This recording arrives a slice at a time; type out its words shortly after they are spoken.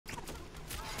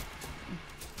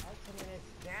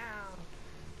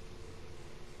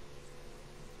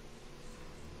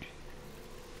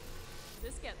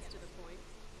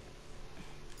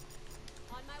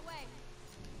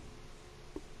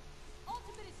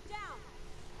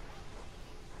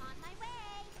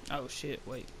Oh shit,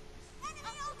 wait. Enemy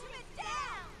ultimate down.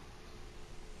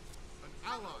 An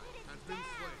ally has been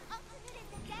slain. Ultimate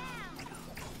is down.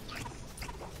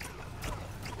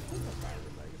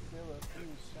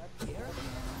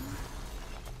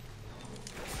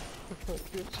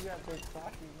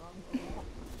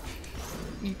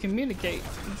 You communicate.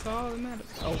 That's all that matters.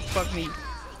 Oh, fuck me.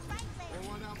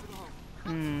 One out for the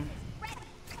home.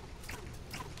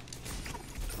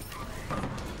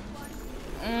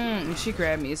 If she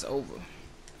grabbed me, it's over.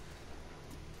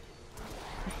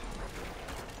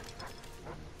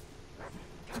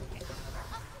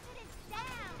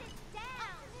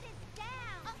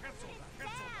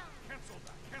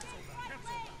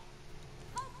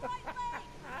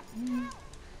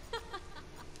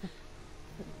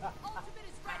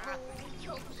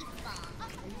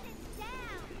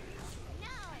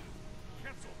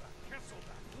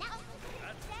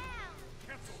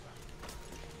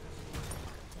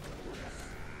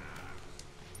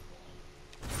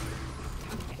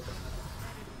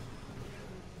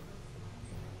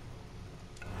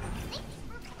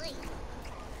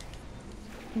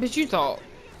 Bitch, you thought.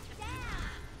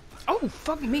 Oh,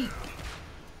 fuck me.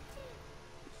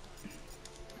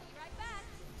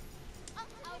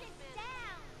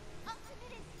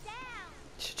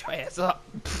 Shut your ass up.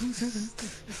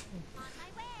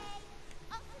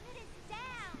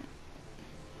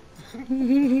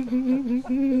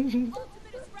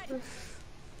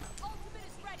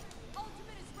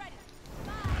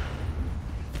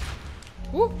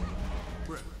 Whoop.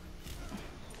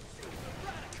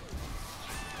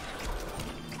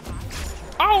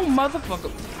 Oh,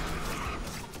 motherfucker.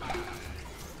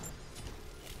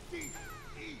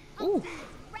 Ooh. An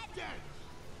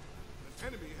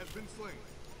enemy has been slain.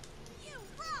 You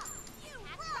rock! You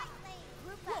rock!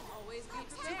 We'll always be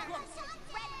too close.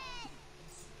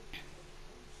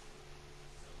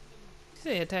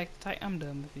 Say attack the Titan. I'm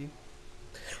done with you.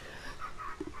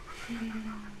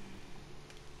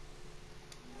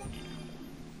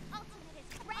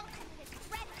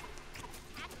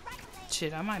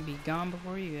 Shit, I might be gone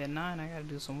before you at 9. I gotta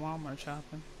do some Walmart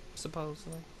shopping,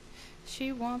 supposedly.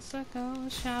 She wants to go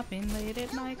shopping late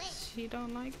at night. She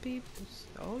don't like people.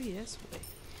 Oh yes, wait.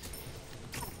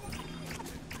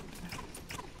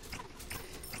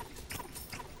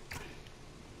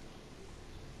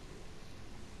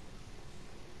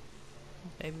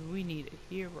 Baby, we need a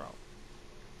hero.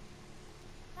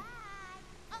 Bye.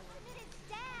 Ultimate is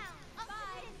down.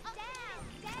 Ultimate is down.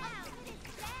 Down. Ultimate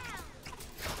is down.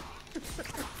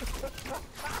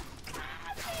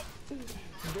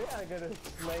 They are gonna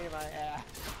slay my ass.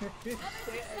 They are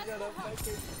gonna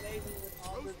fucking slay me with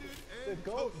all the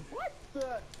gold. What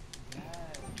the?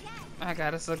 Yes. I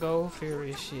got us a gold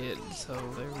fury shit, so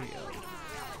there we go.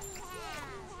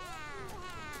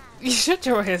 You shut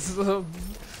your ass up.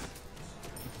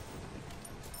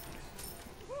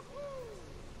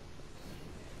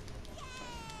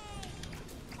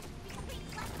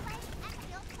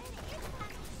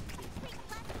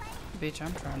 Bitch,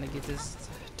 I'm trying to get this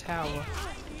tower.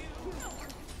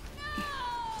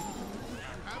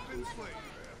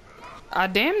 I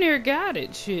damn near got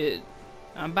it, shit.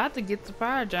 I'm about to get the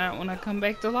fire giant when I come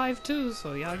back to life too,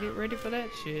 so y'all get ready for that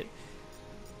shit.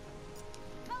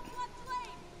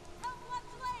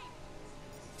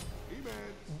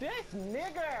 This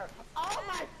nigger! Oh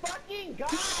my fucking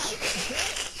god!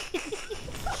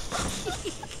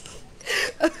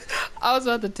 I was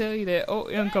about to tell you that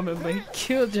OM coming, but he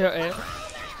killed your ass.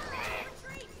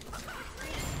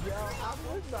 Yo, I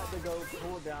was about to go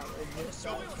pull down and miss.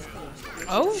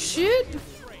 Oh shit!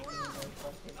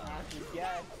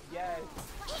 Yes, yes.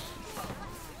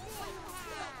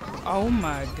 Oh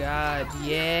my god,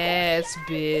 yes,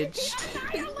 bitch.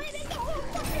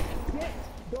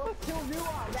 Don't kill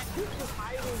Nuon. That bitch was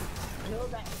hiding. Kill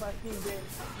that fucking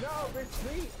bitch. No,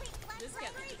 retreat.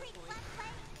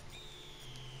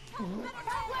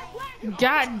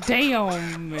 God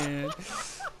damn, man.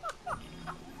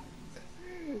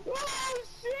 Oh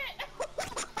shit!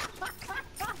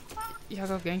 Y'all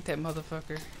go gank that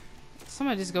motherfucker.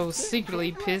 Somebody just go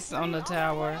secretly piss on the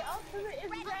tower.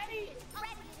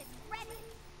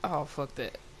 Oh, fuck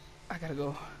that. I gotta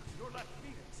go.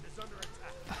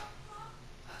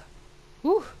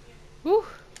 Woo! Woo!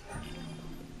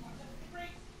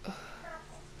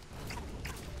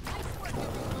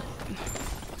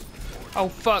 Oh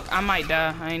fuck, I might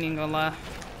die. I ain't even gonna lie.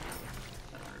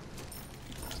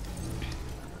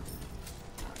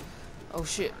 Oh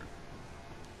shit.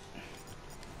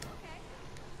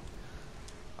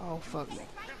 Oh fuck me.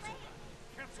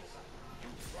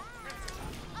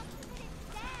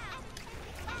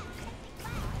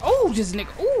 Oh, this nigga.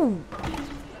 Ooh!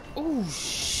 Ooh,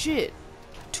 shit. shit.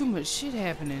 Too much shit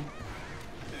happening.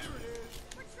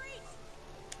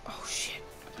 Oh shit.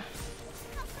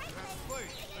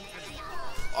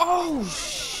 Oh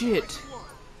shit.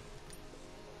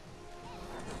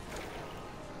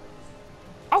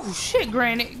 Oh shit,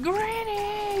 Granny.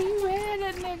 Granny, you had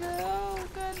that nigga. Oh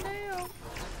goddamn.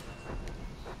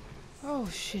 Oh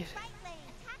shit.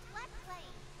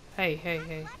 Hey, hey,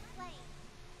 hey.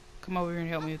 Come over here and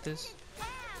help me with this.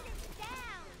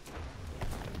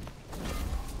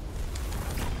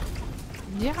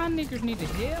 Y'all niggas need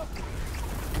help.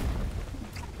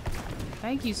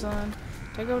 Thank you, son.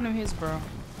 Take over them hits, bro. I'm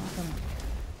coming.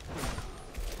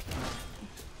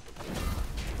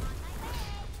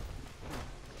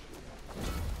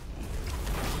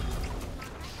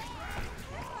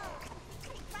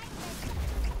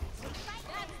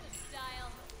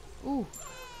 Ooh.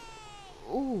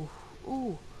 Ooh. Ooh.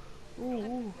 Ooh.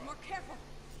 Ooh. More careful.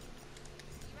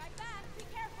 Be right back. Be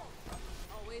careful.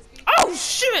 Always be. Oh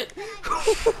shit!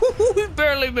 We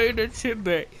barely made that shit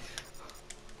back.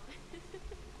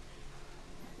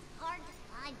 Hard to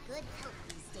find good help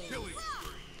these days. Killing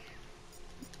spree.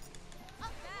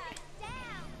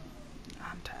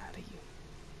 I'm tired of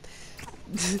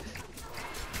you.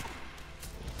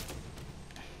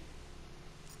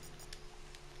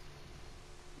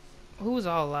 Who's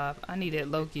all alive? I need that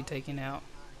Loki taken out.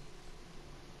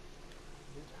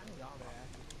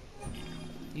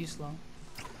 You slow.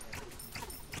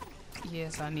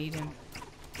 Yes, I need him.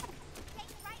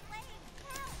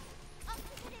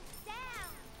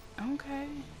 Okay.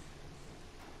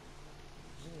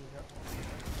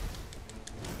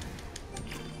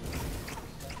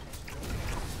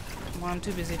 Well, I'm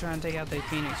too busy trying to take out the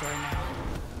Phoenix right now.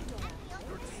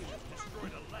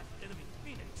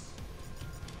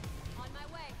 On my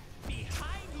way.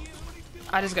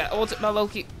 I just got ulted by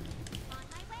Loki.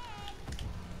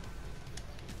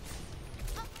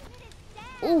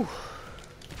 Ooh.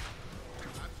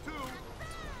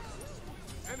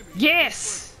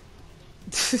 Yes!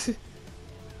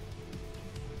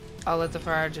 I'll let the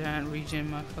fire giant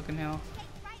regen my fucking health.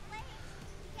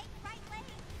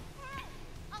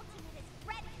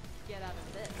 Get out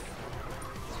of this.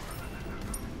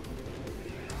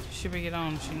 She better get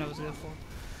on. She knows what's good for.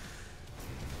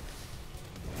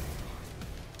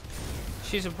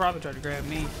 She should probably try to grab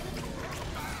me.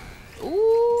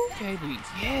 Ooh, baby,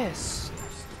 yes.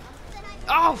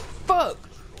 Oh, fuck.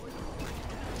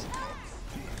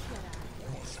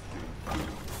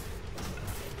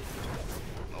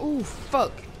 Ooh,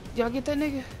 fuck. Y'all get that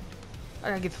nigga? I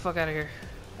gotta get the fuck out of here.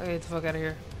 I gotta get the fuck out of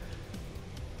here.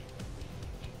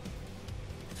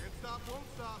 Can't stop, won't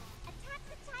stop.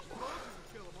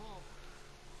 Kill them all.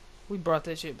 We brought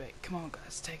that shit back. Come on,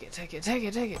 guys. Take it, take it, take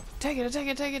it, take it. Take it, take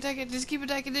it, take it, take it. Just keep it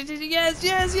taking it. Yes,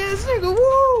 yes, yes, nigga.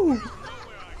 Woo!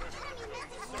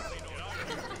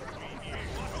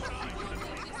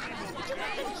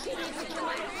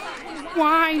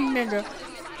 Wine, nigga.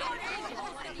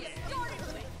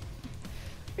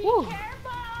 Woo.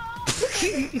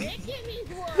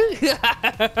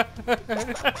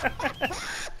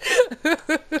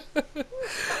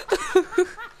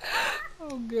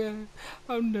 Oh god,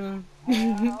 I'm done.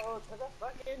 Hell to the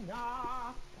fucking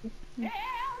nah.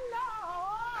 Hell no.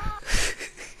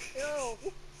 Ew.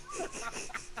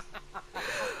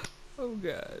 Oh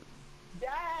god.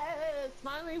 Yes,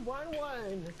 finally won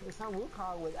one. Some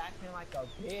Wukong was acting like a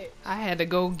bitch. I had to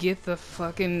go get the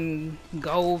fucking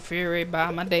gold fury by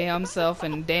my damn self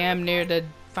and damn near the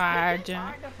fire It's giant.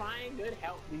 hard to find good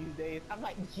help these days. I'm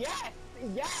like, yes,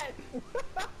 yes.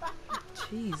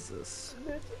 Jesus.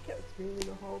 Bitch, she kept screaming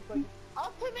the whole fucking.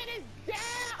 Ultimate is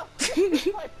down.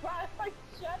 like,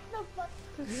 shut the fuck.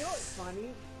 You know what's funny?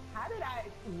 How did I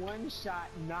one-shot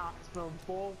Nox from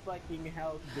full fucking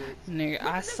health, bitch? Nigga,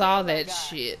 I Look saw at that guy.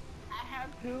 shit. I have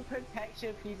 2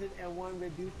 protection pieces and 1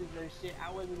 reduces their shit.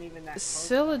 I wasn't even that close.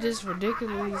 Scylla just I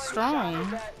ridiculously one-shotted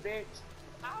strong. that bitch.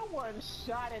 I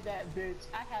one-shotted that bitch.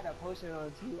 I had a potion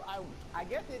on too. I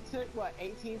guess it took, what,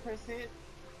 18%?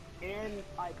 And,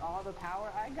 like, all the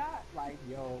power I got? Like,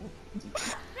 yo.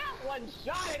 That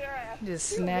one-shotted her ass. Just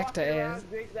She was snacked her walking ass. around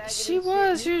zigzagging She and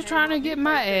was. shit. She You was came trying to up, get you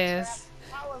my placed the ass. trap.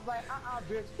 I was like,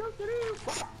 bitch.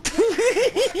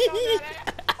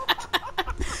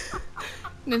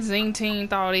 The Zing team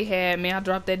thought he had me. I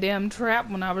dropped that damn trap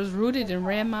when I was rooted and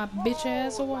ran my bitch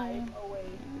ass away.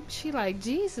 She like,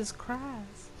 Jesus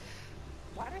Christ.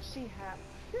 Why does she have...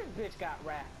 This bitch got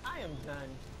wrath. I am done.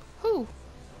 Who?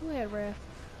 Who had wrath?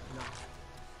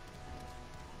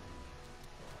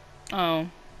 No. Oh.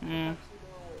 Mm.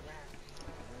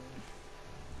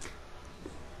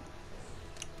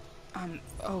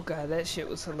 Oh god, that shit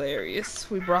was hilarious.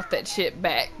 We brought that shit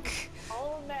back.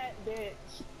 Own that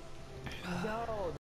bitch. No.